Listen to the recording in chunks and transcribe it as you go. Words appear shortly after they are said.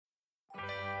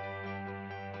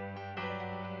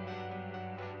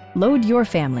Load your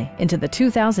family into the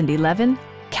 2011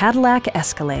 Cadillac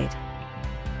Escalade.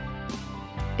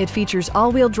 It features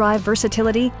all-wheel drive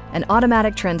versatility, an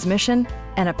automatic transmission,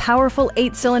 and a powerful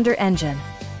 8-cylinder engine.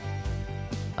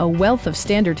 A wealth of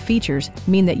standard features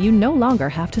mean that you no longer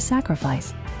have to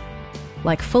sacrifice,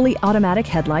 like fully automatic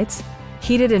headlights,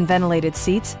 heated and ventilated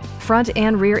seats, front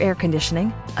and rear air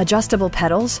conditioning, adjustable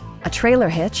pedals, a trailer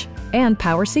hitch, and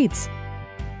power seats.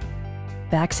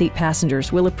 Backseat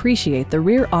passengers will appreciate the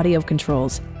rear audio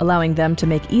controls, allowing them to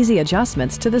make easy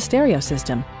adjustments to the stereo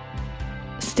system.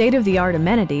 State-of-the-art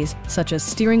amenities such as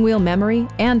steering wheel memory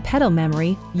and pedal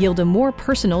memory yield a more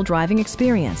personal driving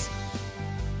experience.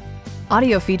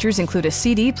 Audio features include a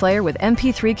CD player with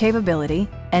MP3 capability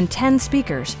and 10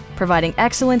 speakers, providing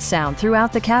excellent sound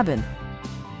throughout the cabin.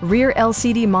 Rear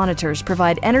LCD monitors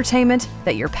provide entertainment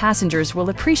that your passengers will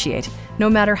appreciate no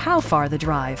matter how far the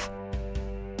drive.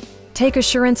 Take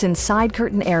assurance in side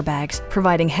curtain airbags,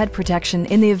 providing head protection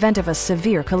in the event of a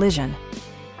severe collision.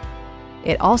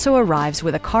 It also arrives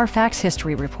with a Carfax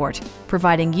history report,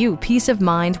 providing you peace of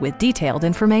mind with detailed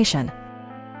information.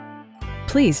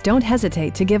 Please don't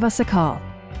hesitate to give us a call.